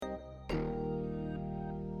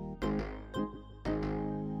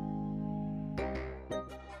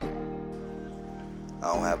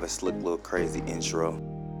I don't have a slick little crazy intro.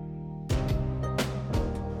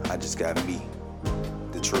 I just got me,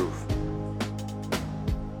 the truth.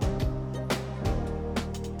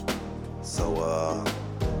 So,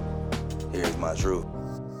 here's my truth.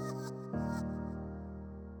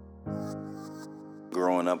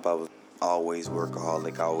 Growing up, I was always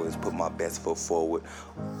workaholic. I always put my best foot forward.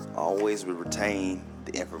 I always would retain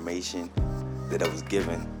the information that I was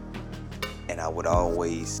given, and I would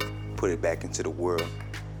always put it back into the world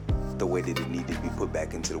the way that it needed to be put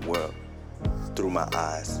back into the world, through my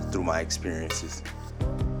eyes, through my experiences.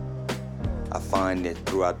 I find that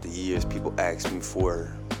throughout the years, people ask me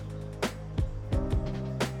for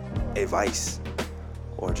advice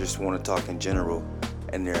or just want to talk in general,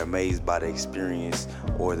 and they're amazed by the experience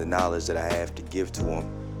or the knowledge that I have to give to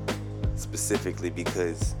them, specifically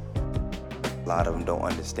because a lot of them don't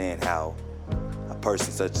understand how a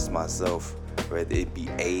person such as myself, whether it be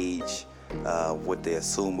age, what they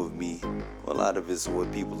assume of me, a lot of it's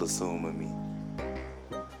what people assume of me,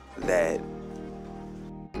 that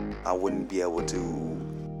I wouldn't be able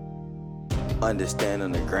to understand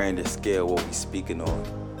on a grander scale what we're speaking on.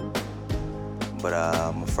 But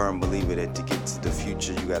I'm a firm believer that to get to the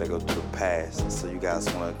future, you gotta go through the past. So you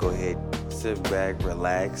guys wanna go ahead, sit back,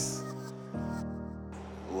 relax,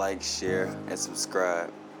 like, share, and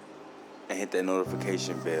subscribe, and hit that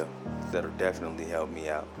notification bell. That'll definitely help me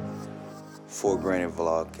out. For Granted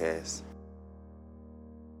Vlogcast.